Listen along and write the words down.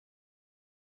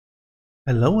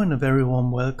Hello and a very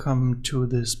warm welcome to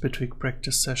this Bitwig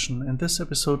practice session. In this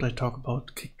episode I talk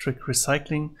about kick trick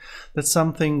recycling. That's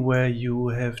something where you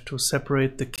have to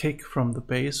separate the kick from the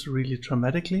bass really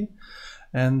dramatically.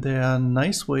 And there are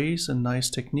nice ways and nice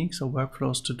techniques or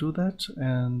workflows to do that.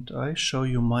 And I show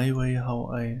you my way how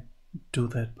I do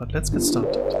that. But let's get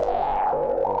started.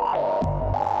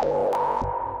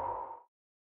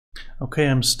 Okay,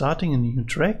 I'm starting a new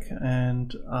track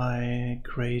and I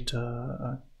create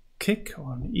a kick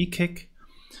or an e-kick.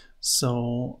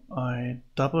 So I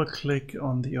double click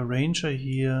on the arranger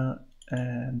here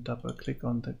and double click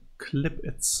on the clip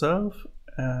itself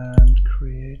and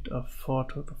create a 4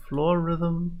 to the floor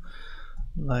rhythm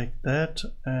like that,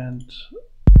 and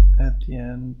at the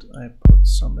end I put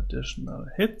some additional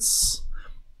hits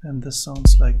and this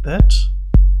sounds like that,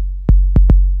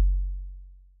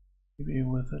 maybe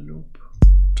with a loop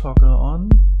toggle on.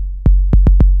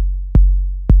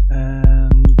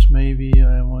 And maybe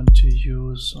I want to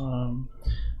use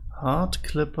hard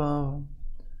clipper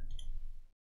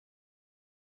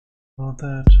for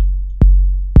that.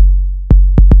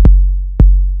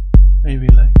 Maybe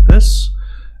like this.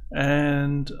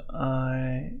 And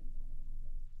I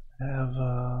have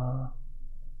a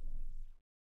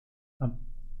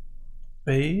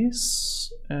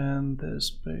bass, and this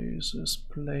bass is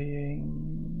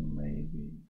playing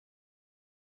maybe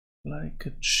like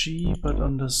a G, but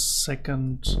on the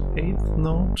second 8th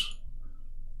note,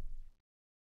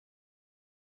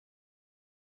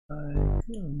 like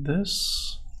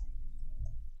this.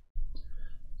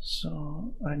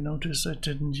 So I noticed I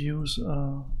didn't use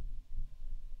a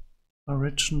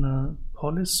original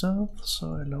polysynth,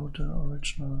 so I load the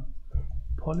original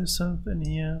polysynth in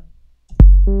here.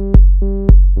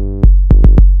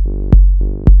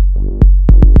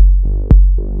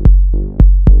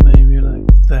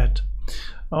 That.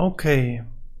 Okay,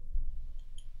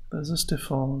 this is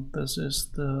default. This is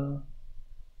the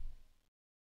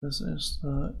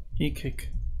e-kick.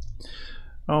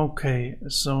 Okay,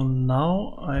 so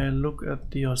now I look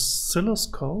at the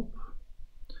oscilloscope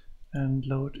and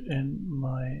load in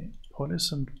my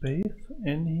polysynth bass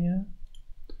in here.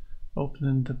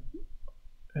 Open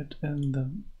it in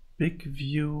the big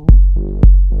view.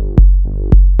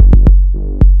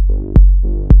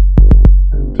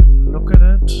 Look at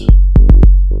it.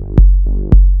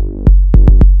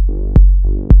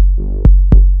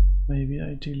 Maybe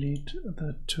I delete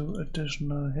the 2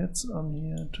 additional hits on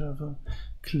here to have a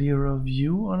clearer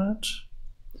view on it.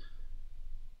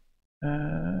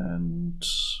 And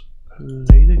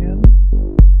play it again.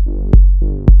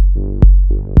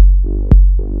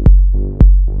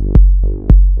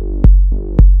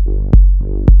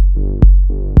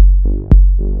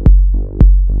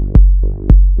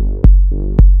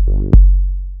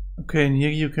 Okay, and here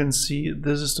you can see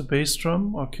this is the bass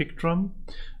drum or kick drum.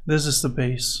 This is the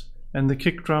bass, and the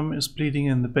kick drum is bleeding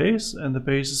in the bass, and the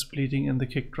bass is bleeding in the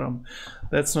kick drum.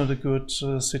 That's not a good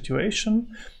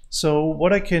situation. So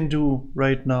what I can do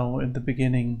right now in the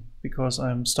beginning, because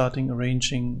I'm starting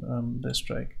arranging this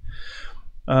track,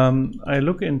 I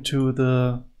look into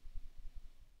the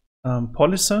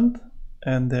polysynth,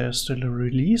 and there's still a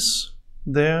release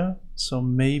there. So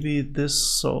maybe this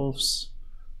solves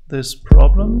this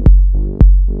problem.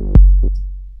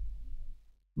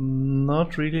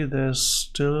 Not really, there's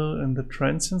still in the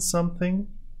Transients something.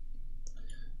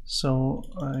 So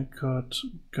I could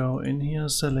go in here,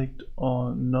 select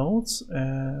all nodes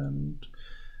and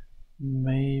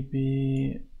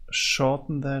maybe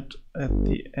shorten that at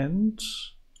the end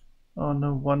on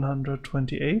a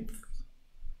 128th.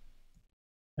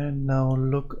 And now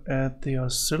look at the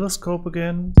oscilloscope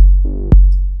again.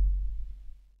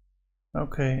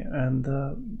 Okay, and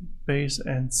the bass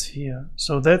ends here.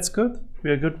 So that's good. We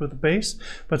are good with the bass,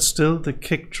 but still the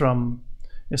kick drum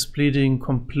is bleeding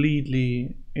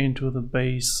completely into the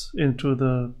bass,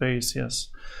 yes,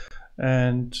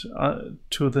 and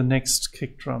to the next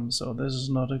kick drum. So this is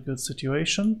not a good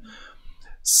situation.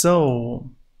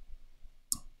 So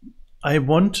I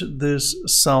want this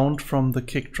sound from the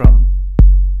kick drum.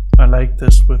 I like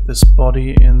this with this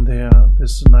body in there.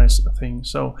 This is a nice thing.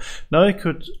 So now I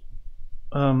could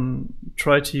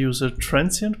try to use a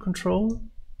transient control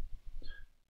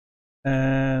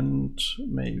and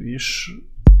maybe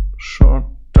short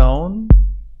down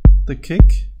the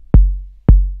kick,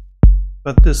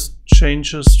 but this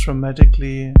changes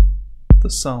dramatically the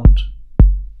sound.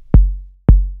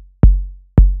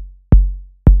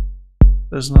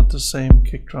 There's not the same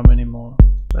kick drum anymore,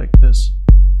 like this.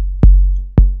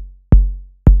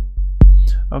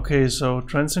 Okay, so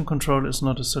transient control is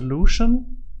not a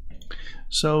solution.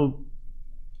 So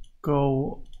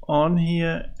go on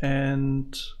here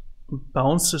and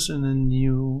bounce this in a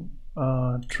new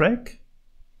track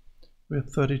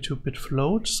with 32-bit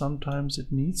float. Sometimes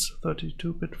it needs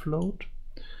 32-bit float.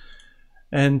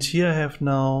 And here I have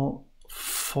now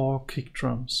 4 kick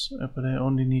drums, but I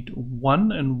only need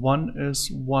 1, and 1 is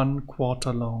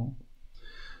 1/4 long.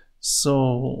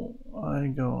 So I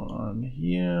go on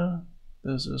here.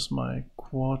 This is my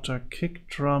quarter kick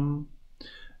drum,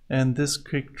 and this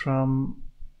kick drum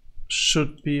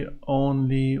should be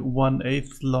only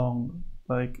 1/8 long,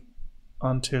 like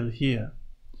until here.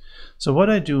 So what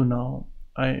I do now,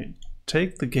 I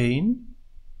take the gain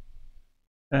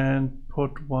and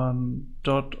put 1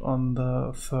 dot on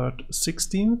the 3rd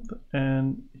 16th,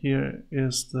 and here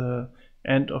is the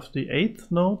end of the 8th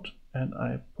note, and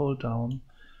I pull down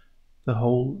the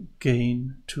whole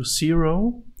gain to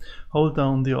 0, hold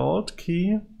down the Alt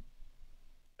key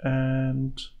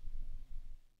and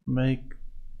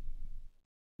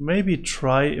maybe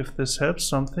try if this helps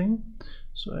something.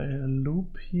 So I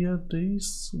loop here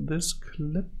this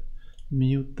clip,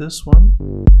 mute this one.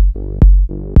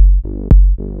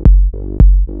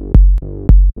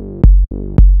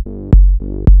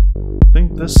 I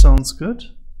think this sounds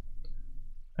good.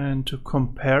 And to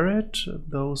compare it,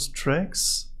 those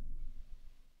tracks,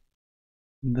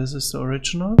 this is the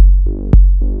original.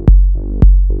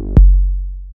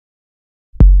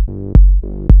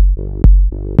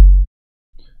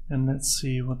 And let's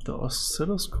see what the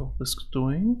oscilloscope is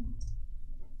doing.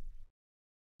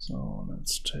 So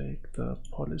let's take the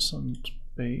polysoned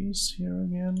bass here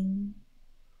again.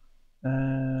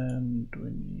 And we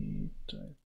need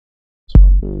this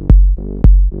one.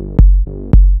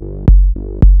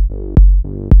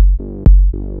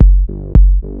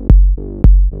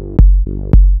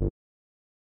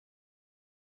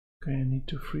 Okay, I need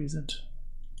to freeze it.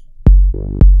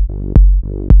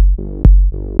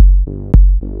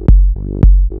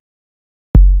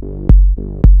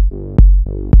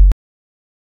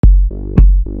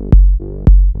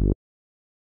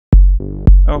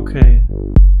 Okay,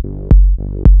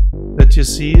 but you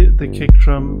see the kick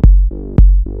drum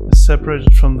is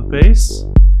separated from the bass,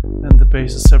 and the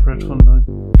bass is separate from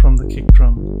the kick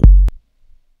drum.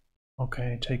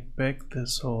 Okay, take back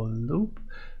this whole loop,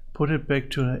 put it back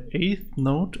to the 8th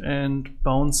note and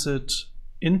bounce it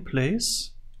in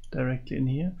place directly in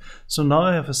here. So now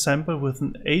I have a sample with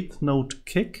an 8th note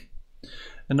kick,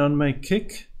 and on my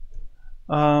kick,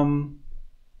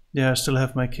 yeah, I still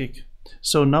have my kick.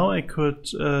 So now I could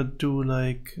do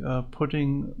like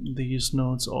putting these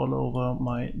notes all over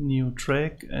my new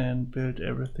track and build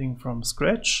everything from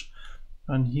scratch.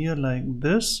 And here like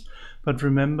this, but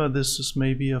remember this is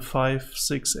maybe a 5,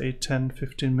 6, 8, 10,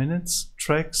 15 minutes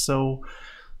track, so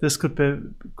this could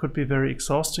be very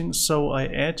exhausting. So I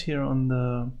add here on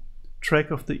the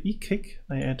track of the E-kick,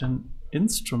 I add an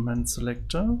instrument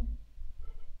selector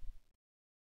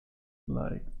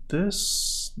like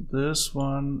this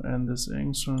one, and this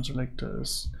instrument selector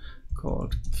is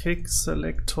called kick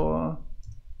selector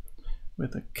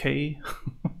with a K.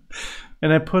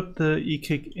 And I put the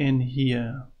E-kick in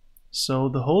here. So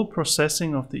the whole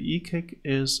processing of the E-kick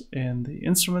is in the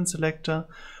instrument selector,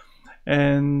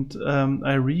 and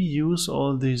I reuse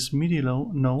all these Midi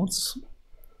notes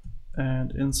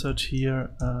and insert here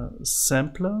a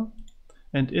sampler,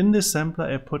 and in this sampler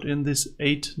I put in this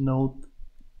 8-note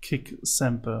kick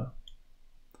sampler.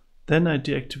 Then I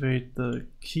deactivate the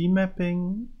key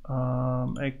mapping,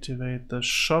 activate the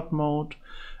shot mode,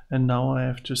 and now I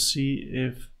have to see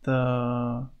if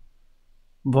the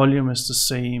volume is the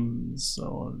same.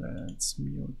 So let's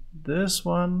mute this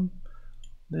one.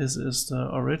 This is the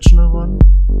original one.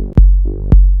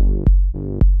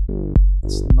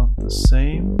 It's not the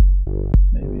same.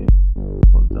 Maybe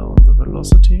pull down the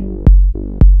velocity.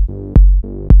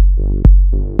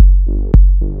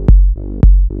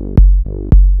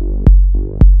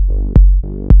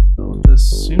 So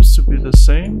this seems to be the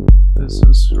same. This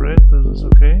is red, this is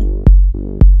okay.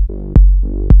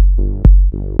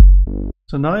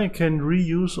 So now I can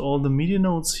reuse all the Midi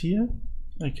notes here.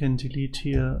 I can delete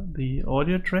here the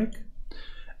audio track,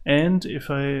 and if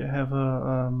I have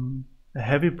a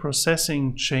heavy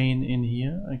processing chain in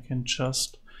here, I can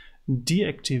just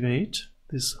deactivate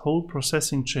this whole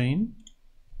processing chain,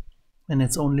 and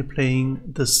it's only playing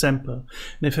the sample.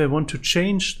 And if I want to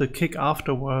change the kick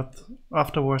afterwards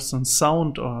on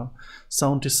sound or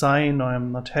sound design, or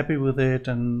I'm not happy with it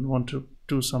and want to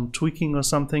do some tweaking or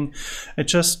something, I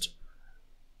just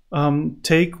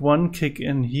take one kick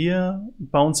in here,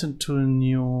 bounce into a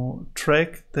new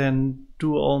track, then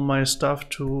do all my stuff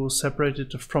to separate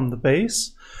it from the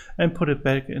bass and put it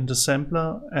back in the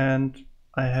sampler, and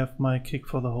I have my kick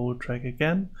for the whole track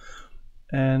again.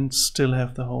 and still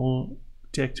have the whole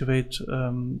deactivate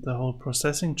the whole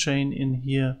processing chain in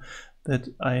here that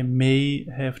I may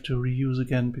have to reuse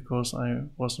again because I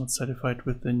was not satisfied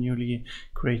with the newly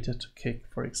created kick,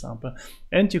 for example.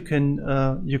 And you can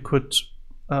you could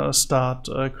start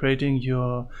creating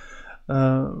your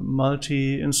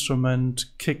multi-instrument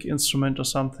kick instrument or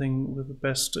something with the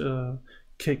best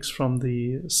kicks from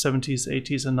the 70s,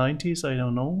 80s and 90s. I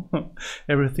don't know,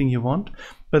 everything you want.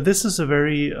 But this is a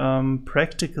very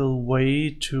practical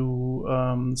way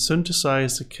to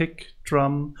synthesize a kick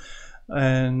drum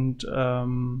and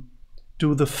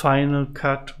do the final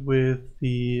cut with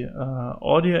the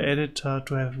audio editor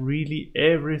to have really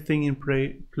everything in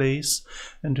place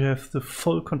and to have the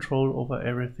full control over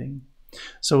everything.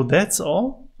 So that's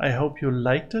all. I hope you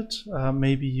liked it.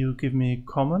 Maybe you give me a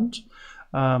comment.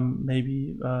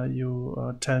 Maybe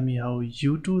you tell me how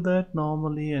you do that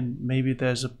normally, and maybe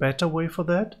there's a better way for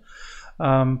that.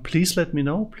 Please let me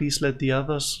know. Please let the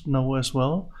others know as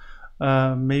well.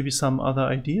 Maybe some other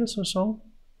ideas or so.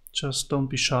 Just don't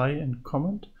be shy and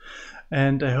comment.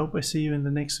 And I hope I see you in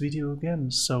the next video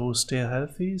again. So stay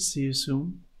healthy. See you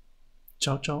soon.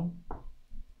 Ciao, ciao.